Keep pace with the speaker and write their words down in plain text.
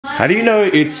How do you know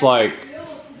it's like...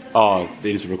 Oh, it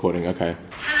is recording, okay.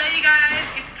 Hello you guys,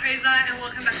 it's Teresa and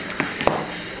welcome back.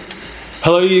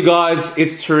 Hello you guys,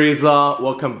 it's Teresa.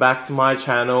 Welcome back to my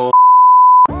channel.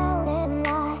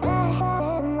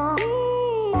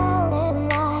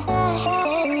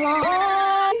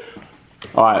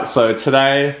 Alright, so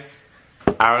today,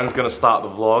 Aaron's gonna start the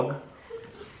vlog.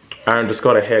 Aaron just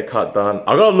got a haircut done.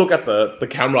 I gotta look at the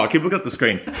camera, I keep looking at the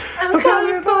screen. I'm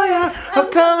coming for ya,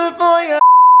 I'm coming for ya.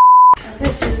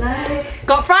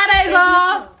 Got Fridays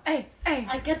off! Hey, hey.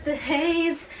 I got the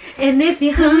haze, and if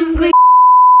you're hungry.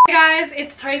 Hey guys,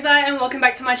 it's Teresa and welcome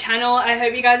back to my channel. I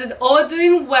hope you guys are all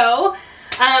doing well.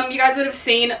 You guys would have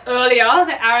seen earlier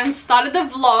that Aaron started the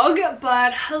vlog,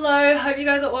 but hello, hope you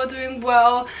guys are all doing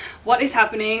well. What is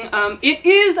happening? It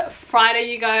is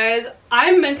Friday, you guys.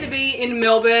 I'm meant to be in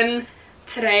Melbourne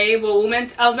today. Well,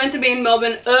 I was meant to be in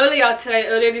Melbourne earlier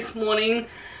this morning.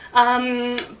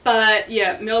 But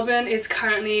yeah, Melbourne is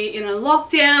currently in a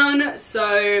lockdown,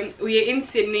 so we're in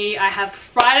Sydney. I have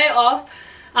Friday off.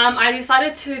 I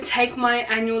decided to take my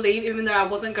annual leave even though I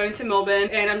wasn't going to Melbourne,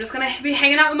 and I'm just gonna be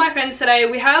hanging out with my friends today.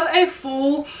 We have a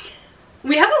full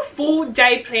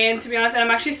day planned, to be honest, and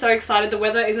I'm actually so excited. The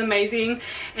weather is amazing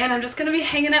and I'm just gonna be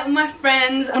hanging out with my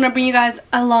friends. I'm gonna bring you guys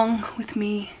along with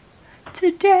me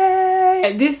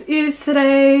today. This is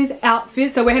today's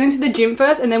outfit. So we're heading to the gym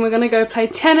first and then we're gonna go play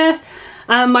tennis.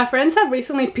 My friends have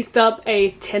recently picked up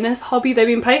a tennis hobby. They've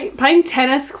been playing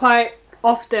tennis quite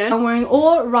often. I'm wearing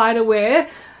all rider wear.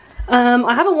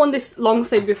 I haven't worn this long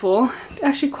sleeve before.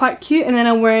 Actually quite cute. And then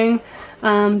I'm wearing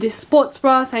this sports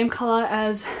bra, same color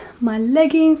as my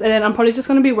leggings. And then I'm probably just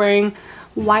gonna be wearing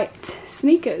white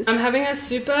sneakers. I'm having a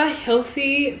super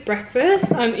healthy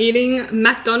breakfast. I'm eating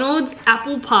McDonald's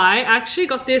apple pie. I actually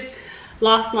got this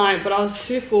last night, but I was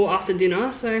too full after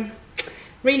dinner, so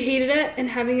reheated it and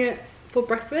having it for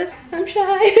breakfast. I'm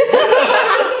shy.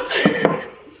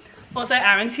 Also,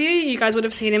 Aaron's here. You guys would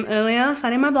have seen him earlier,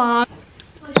 starting my vlog.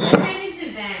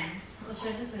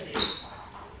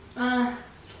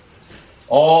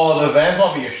 Oh, the Vans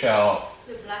might be a shout.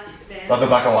 The black band. Like the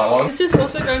black and white one. This is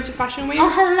also going to Fashion Week. Oh,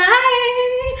 hello!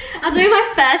 I'm doing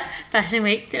my first Fashion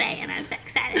Week today and I'm so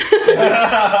excited.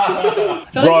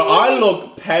 Bro, I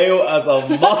look pale as a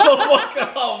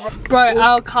motherfucker. Bro,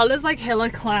 our colours like hella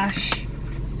clash.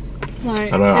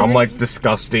 Like, I know, I'm like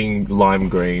disgusting lime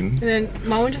green. And then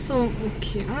my one just all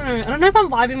cute. I don't know if I'm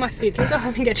vibing my fit. Can I go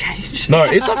home and get changed? No,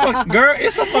 it's a girl,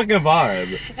 it's a fucking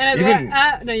vibe. And Even, we're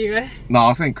at, no, you go. No, I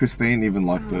was saying Christine even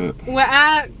liked it. We're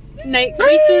at Nate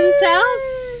Creethan's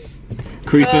house.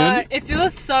 Creethan? It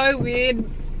feels so weird,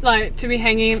 like, to be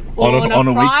hanging on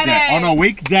a Friday. On a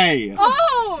weekday.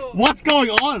 Oh! What's going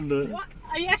on? What?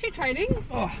 Are you actually training?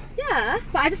 Oh. Yeah,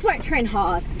 but I just won't train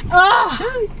hard.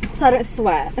 Oh! So I don't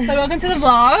sweat. So welcome to the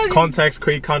vlog. Context,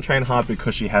 Cree can't train hard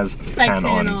because she has tan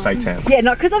on. Fake tan. Yeah,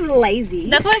 not because I'm lazy.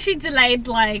 That's why she delayed,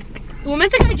 like, we were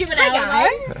meant to go gym an hour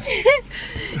ago.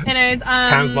 Anyways,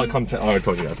 Tam's might come to, oh, I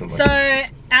told you guys. So,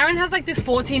 Aaron has like this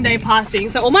 14-day pass thing.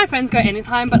 So all my friends go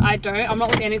anytime, but I don't. I'm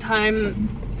not with anytime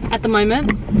at the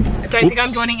moment. I don't think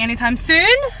I'm joining anytime soon.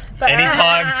 But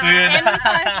Anytime soon.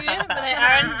 Anytime soon. But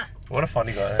Aaron... What a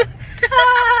funny guy.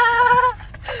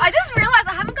 I just realised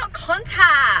I haven't got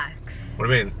contacts. What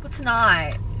do you mean? For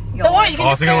tonight. Don't worry, you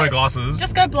can so you're gonna wear glasses?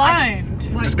 just go blind.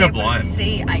 Just go blind.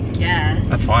 See, I guess.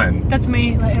 That's fine. That's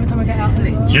me, like every time I get out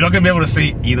as well. You're not gonna be able to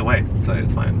see either way, so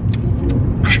it's fine.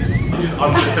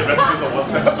 Unlimited messages on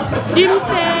WhatsApp. Gym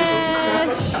sesh.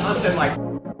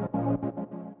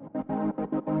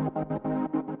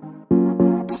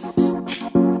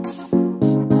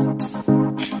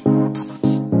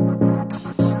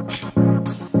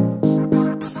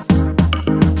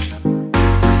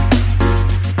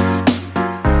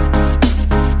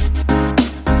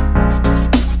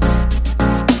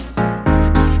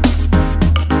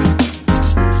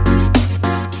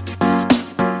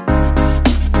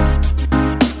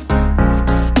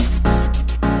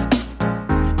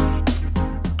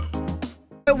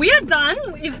 We are done.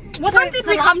 What time did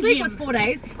we come last week was 4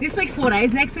 days. This week's 4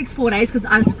 days. Next week's 4 days because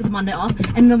I took the Monday off,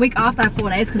 and the week after I have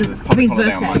 4 days because it's Poppy's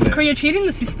birthday. Korea, you're cheating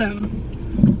the system.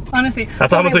 Honestly.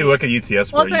 That's how much you work at UTS,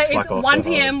 bro. Also, it's 1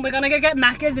 PM. We're gonna go get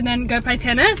Macca's and then go play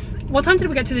tennis. What time did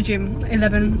we get to the gym?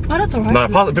 11. Oh, that's alright.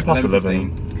 No, a bit past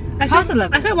 11. I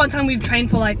said one time we've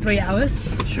trained for like 3 hours.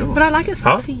 Sure. But I like it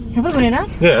stuffy. Have we went in now?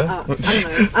 Yeah. Oh, I don't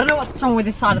know. I don't know what's wrong with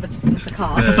this side of the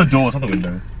car. It's just the door, it's not the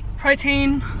window.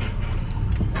 Protein.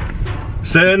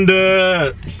 Send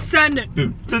it! Send it!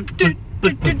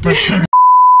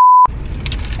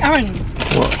 Aaron,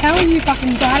 what? How are you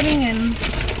fucking driving and...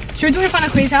 Should we do it in front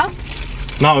of Queen's house?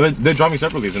 No, they're driving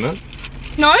separately, isn't it?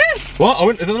 No? What?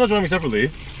 If they're not driving separately,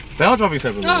 They are driving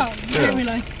separately. Oh, I didn't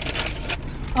realise.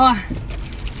 Oh, I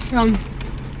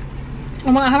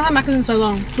haven't had Macca's in so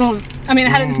long. Well, I mean,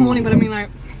 I had it this morning, but I mean, like,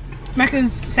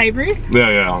 Macca's savoury. Yeah,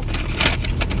 yeah.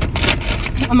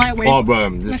 I might wait. Oh,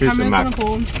 bro, this is a Mac.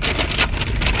 Let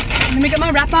me get my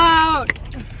wrap out.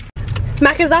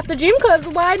 Macca's after gym, cause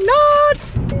why not?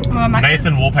 Oh,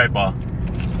 Nathan wallpaper.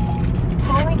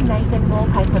 Calling Nathan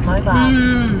wallpaper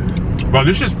mobile. Bro,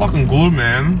 this is fucking good,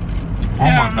 man. Oh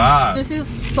Yeah, my god. this is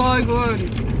so good.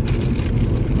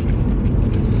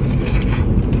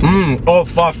 Oh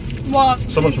fuck. What?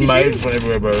 So much maize from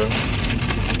everywhere, bro.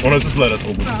 Oh no, it's just lettuce.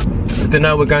 Then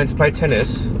now we're going to play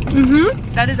tennis.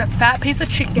 That is a fat piece of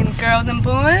chicken, girls and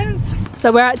boys.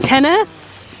 So we're at tennis.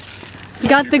 We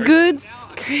got the goods.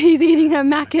 Crazy eating her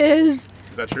Macca's.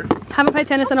 Is that true? Haven't played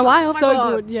tennis in a while. my So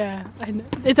God. good, yeah. I know.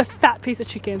 It's a fat piece of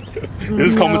chicken. This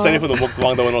is compensating for the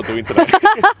mukbang that we're not doing today.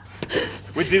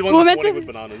 We did one this morning with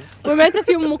bananas. We're meant to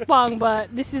film mukbang,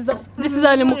 but this is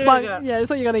only mukbang. Yeah, that's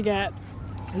what you're gonna get.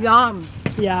 Yum.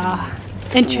 Yeah,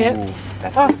 and chips.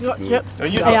 Oh, you got chips.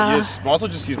 Yeah. Might as well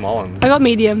just use my ones. I got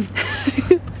medium.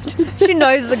 She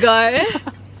knows the guy.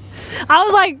 I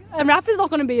was like, a wrap is not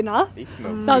gonna be enough. These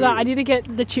smell So I was like, I need to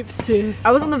get the chips too.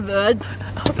 I was on the verge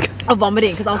of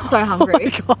vomiting because I was so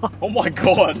hungry. Oh my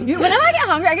god. Whenever I get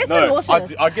hungry, I get so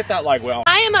nauseous. I get that like, well,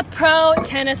 I am a pro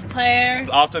tennis player.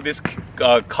 after this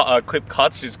clip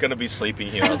cuts, she's gonna be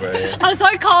sleeping here, bro. I'm so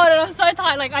cold and I'm so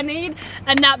tired. Like, I need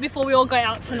a nap before we all go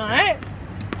out tonight.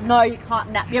 No, you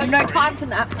can't nap. You have no time to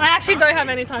nap. I actually don't have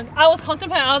any time. I was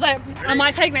contemplating. I was like, I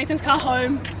might take Nathan's car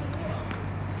home.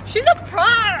 She's a pro.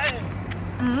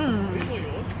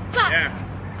 Yeah.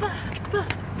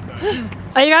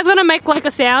 Are you guys gonna make like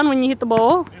a sound when you hit the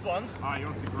ball? These ones? Ah, you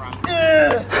want to stick around.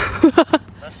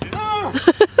 That shit.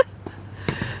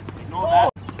 Ignore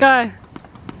that. Go.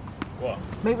 What?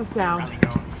 Make the sound.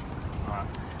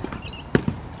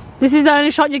 This is the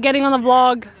only shot you're getting on the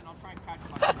vlog.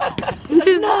 This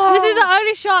is the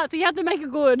only shot, so you have to make it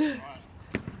good.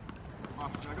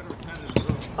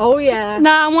 Oh yeah.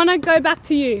 Nah, I want to go back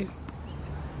to you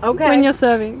Okay. when you're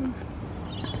serving.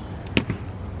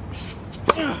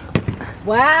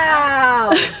 Wow.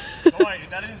 Oh, wait,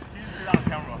 that didn't see that on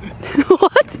camera.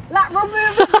 What? Like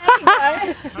remove the thing,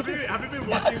 right? Have you been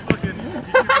watching fucking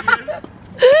YouTube videos?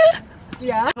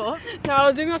 Yeah. No, I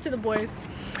was zooming up to the boys.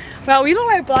 Well, we don't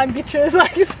like blind bitches.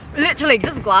 Like, Literally,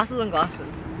 just glasses and glasses.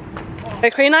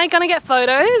 Queen and I are gonna get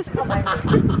photos.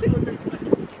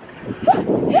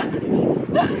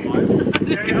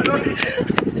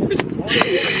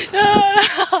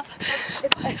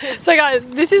 So guys,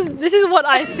 this is what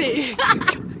I see.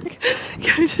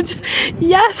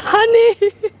 Yes, honey.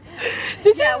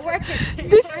 This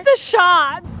is the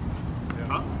shot.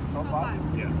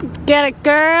 Get it,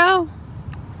 girl.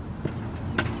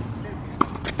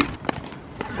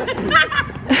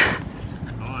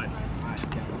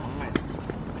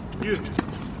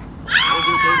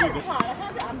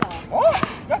 Oh,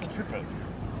 that's a triple.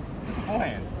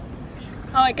 Forehand.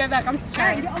 Oh, wait, go back. I'm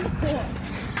straight.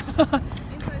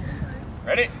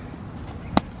 Ready?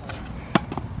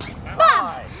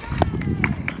 Nice.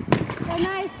 So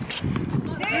nice.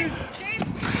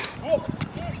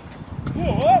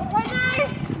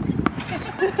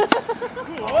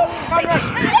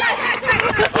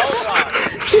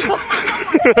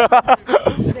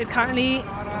 It's currently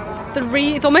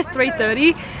it's almost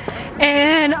 3:30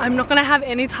 and I'm not gonna have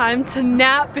any time to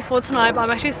nap before tonight, but I'm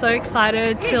actually so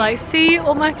excited to like see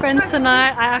all my friends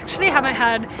tonight. I actually haven't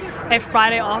had a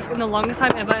Friday off in the longest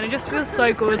time ever, and it just feels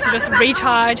so good to just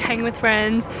recharge, hang with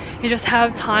friends, and just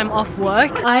have time off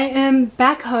work. I am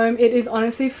back home. It is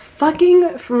honestly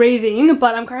fucking freezing,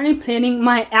 but I'm currently planning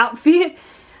my outfit.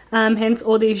 Hence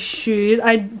all these shoes.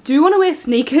 I do want to wear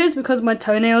sneakers because my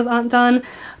toenails aren't done,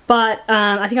 but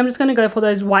I think I'm just going to go for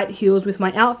those white heels with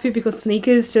my outfit because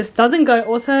sneakers just doesn't go.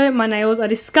 Also, my nails are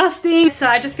disgusting. So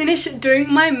I just finished doing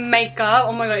my makeup.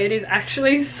 Oh my god, it is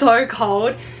actually so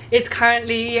cold. It's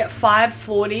currently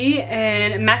 5:40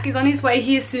 and Mac is on his way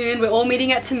here soon. We're all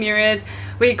meeting at Theresa's.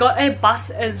 We got a bus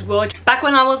as well. Back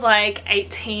when I was like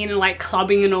 18 and like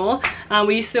clubbing and all,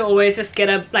 we used to always just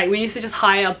we used to just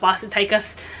hire a bus to take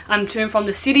us to and from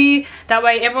the city. That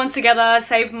way everyone's together,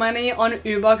 save money on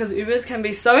Uber because Ubers can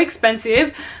be so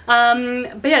expensive.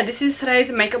 But yeah, this is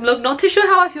today's makeup look. Not too sure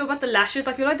how I feel about the lashes.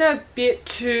 I feel like they're a bit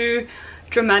too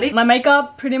dramatic. My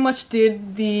makeup pretty much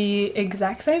did the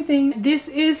exact same thing. This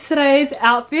is today's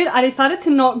outfit. I decided to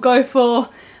not go for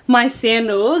my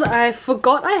sandals. I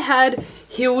forgot I had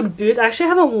heeled boots. I actually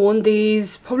haven't worn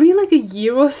these probably in like a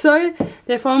year or so.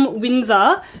 They're from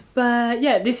Windsor. But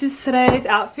yeah, this is today's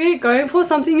outfit. Going for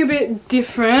something a bit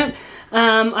different.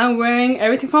 I'm wearing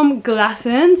everything from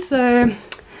Glassons, so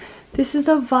this is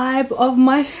the vibe of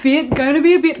my fit. Going to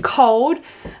be a bit cold,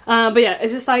 but yeah,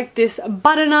 it's just like this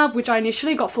button up which I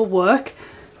initially got for work,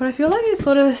 but I feel like it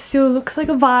sort of still looks like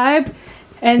a vibe.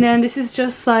 And then this is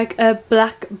just like a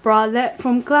black bralette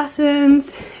from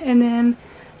Glassons, and then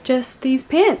just these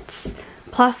pants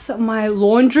plus my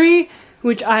laundry,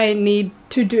 which I need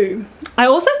to do. I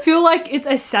also feel like it's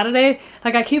a Saturday,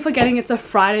 like I keep forgetting it's a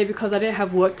Friday because I didn't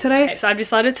have work today. So I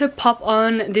decided to pop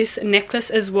on this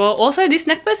necklace as well. Also, this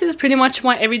necklace is pretty much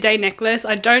my everyday necklace.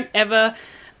 I don't ever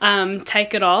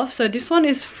take it off. So this one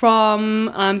is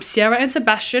from Sierra and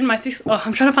Sebastian.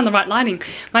 I'm trying to find the right lighting.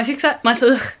 My sister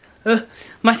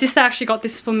actually got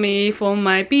this for me for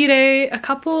my b-day a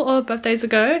couple of birthdays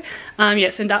ago.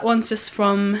 Yes, and that one's just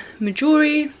from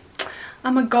Majuri.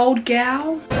 I'm a gold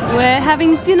gal. We're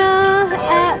having dinner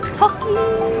at Toki.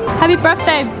 Happy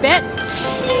birthday, bitch!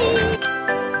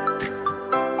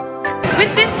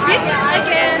 With this bitch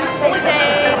again all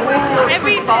day,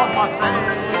 every day.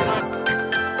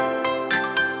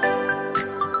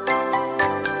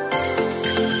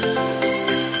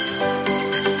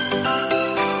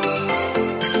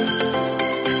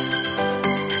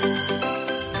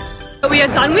 We are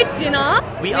done with dinner.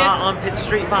 We are on Pitt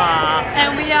Street Bar.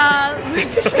 And we are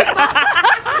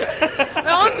we're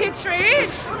on Pitt Street.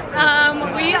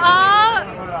 We are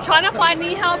trying to find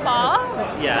Ni Hao Bar.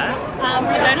 Yeah.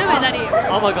 We don't know where that is.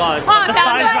 Oh my god. Oh, the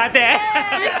sign's right there.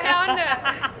 We found it.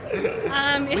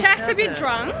 Is Shaq's a bit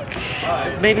drunk?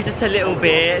 Maybe just a little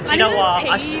bit. Do you know what?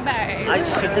 I shouldn't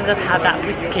have had that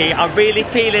whiskey. I'm really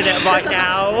feeling it right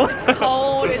now. It's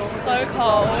cold. It's so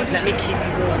cold. Let me keep you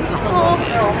warm. Oh,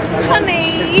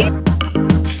 honey.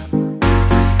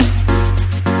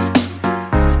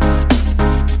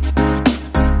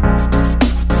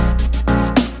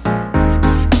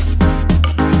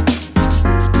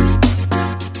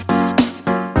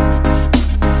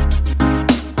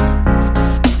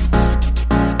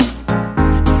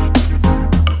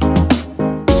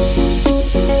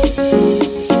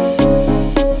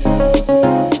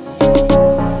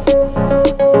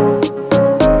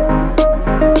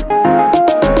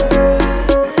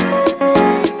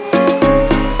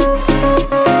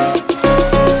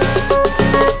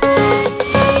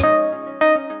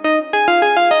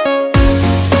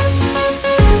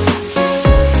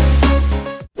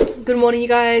 Good morning, you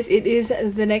guys. It is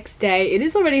the next day. It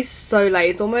is already so late.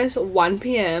 It's almost 1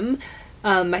 p.m.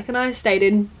 Mac and I stayed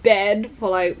in bed for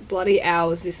like bloody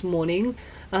hours this morning.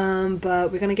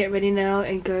 But we're gonna get ready now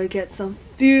and go get some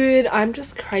food. I'm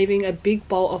just craving a big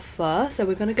bowl of pho, so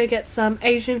we're gonna go get some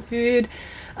Asian food.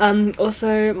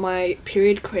 Also, my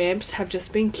period cramps have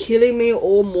just been killing me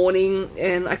all morning,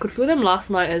 and I could feel them last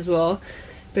night as well.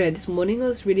 But yeah, this morning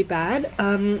was really bad.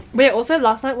 But yeah, also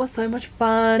last night was so much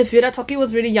fun. The food at Toki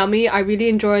was really yummy. I really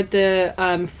enjoyed the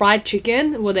fried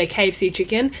chicken, well, the KFC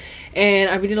chicken, and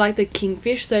I really like the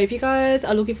kingfish. So if you guys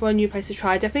are looking for a new place to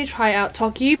try, definitely try out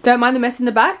Toki. Don't mind the mess in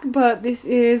the back, but this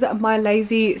is my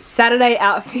lazy Saturday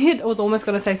outfit. I was almost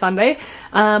gonna say Sunday.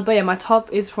 But yeah, my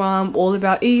top is from All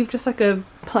About Eve, just like a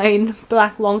plain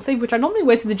black long sleeve, which I normally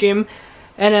wear to the gym.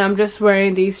 And I'm just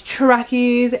wearing these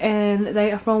trackies, and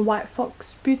they are from White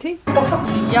Fox Boutique.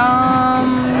 Yum!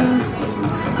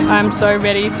 I'm so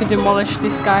ready to demolish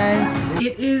this, guys.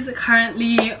 It is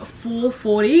currently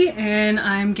 4:40 and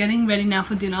I'm getting ready now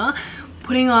for dinner.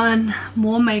 Putting on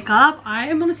more makeup. I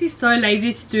am honestly so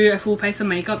lazy to do a full face of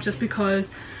makeup just because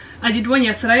I did one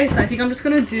yesterday. So I think I'm just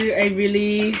going to do a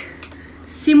really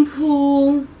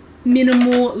simple,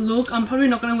 minimal look. I'm probably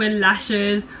not going to wear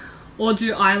lashes or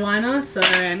do eyeliner, so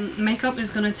makeup is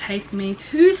gonna take me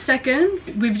 2 seconds.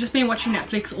 We've just been watching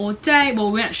Netflix all day.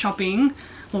 Well, we went shopping.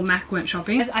 Well, Mac went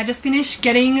shopping. I just finished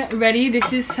getting ready.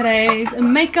 This is today's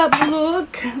makeup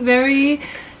look. Very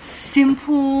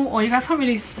simple. Or you guys can't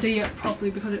really see it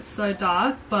properly because it's so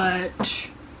dark, but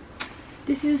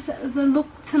this is the look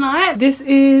tonight. This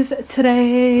is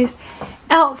today's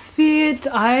outfit.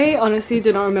 I honestly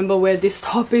do not remember where this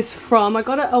top is from. I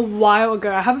got it a while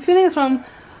ago. I have a feeling it's from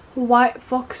White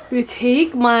Fox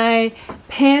Boutique. My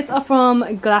pants are from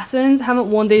Glassons. Haven't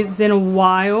worn these in a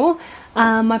while.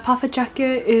 My puffer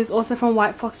jacket is also from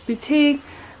White Fox Boutique.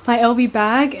 My LV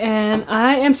bag, and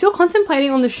I am still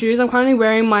contemplating on the shoes. I'm currently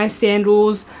wearing my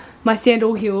sandals, my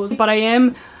sandal heels, but I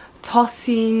am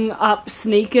tossing up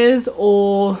sneakers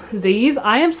or these.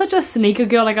 I am such a sneaker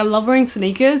girl. Like, I love wearing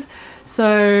sneakers.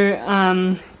 So yeah,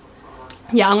 I'm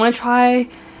gonna try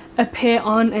a pair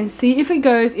on and see if it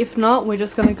goes. If not, we're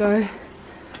just gonna go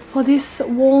for this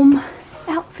warm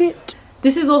outfit.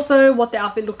 This is also what the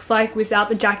outfit looks like without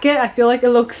the jacket. I feel like it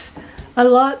looks a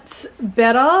lot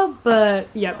better, but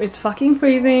yep, it's fucking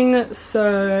freezing,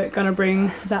 so gonna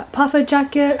bring that puffer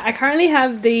jacket. I currently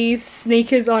have these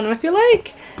sneakers on and I feel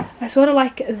like I sort of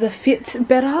like the fit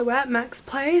better. We're at Mac's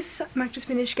place. Mac just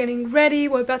finished getting ready.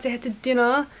 We're about to head to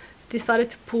dinner. Decided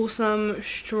to pull some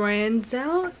strands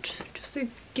out just to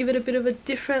give it a bit of a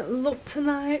different look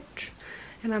tonight.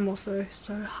 And I'm also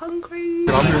so hungry.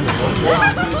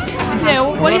 Yeah,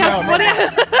 what do you have?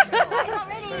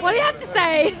 What do you have to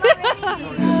say?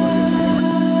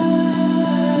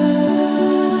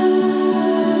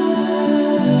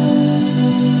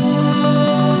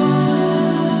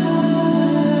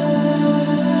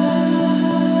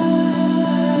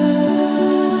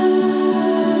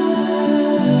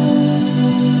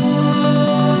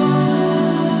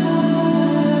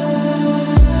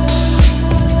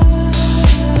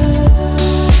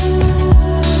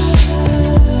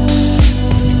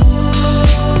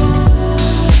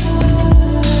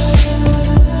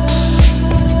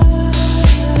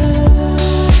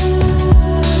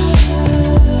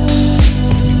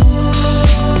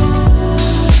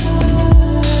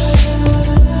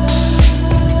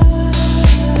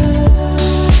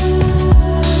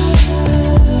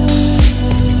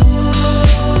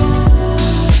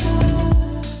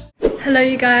 Hello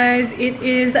you guys, it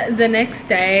is the next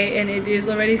day and it is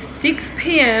already 6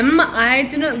 p.m. I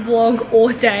didn't vlog all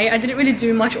day. I didn't really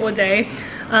do much all day,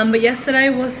 but yesterday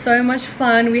was so much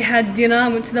fun. We had dinner,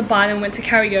 went to the bar and went to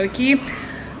karaoke,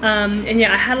 and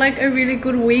yeah, I had like a really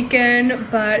good weekend,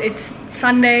 but it's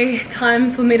Sunday,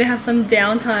 time for me to have some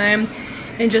downtime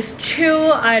and just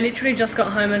chill. I literally just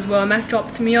got home as well. Mac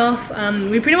dropped me off.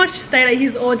 We pretty much stayed at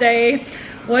his all day.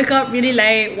 Woke up really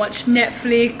late, watched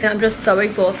Netflix. I'm just so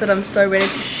exhausted. I'm so ready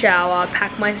to shower,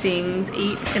 pack my things,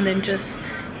 eat, and then just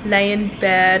lay in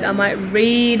bed. I might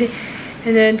read,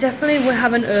 and then definitely we'll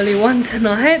have an early one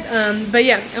tonight. But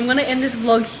yeah, I'm gonna end this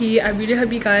vlog here. I really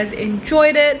hope you guys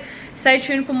enjoyed it. Stay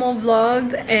tuned for more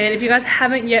vlogs, and if you guys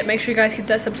haven't yet, make sure you guys hit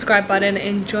that subscribe button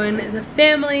and join the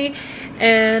family.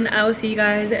 And I will see you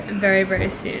guys very, very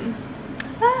soon.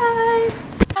 Bye.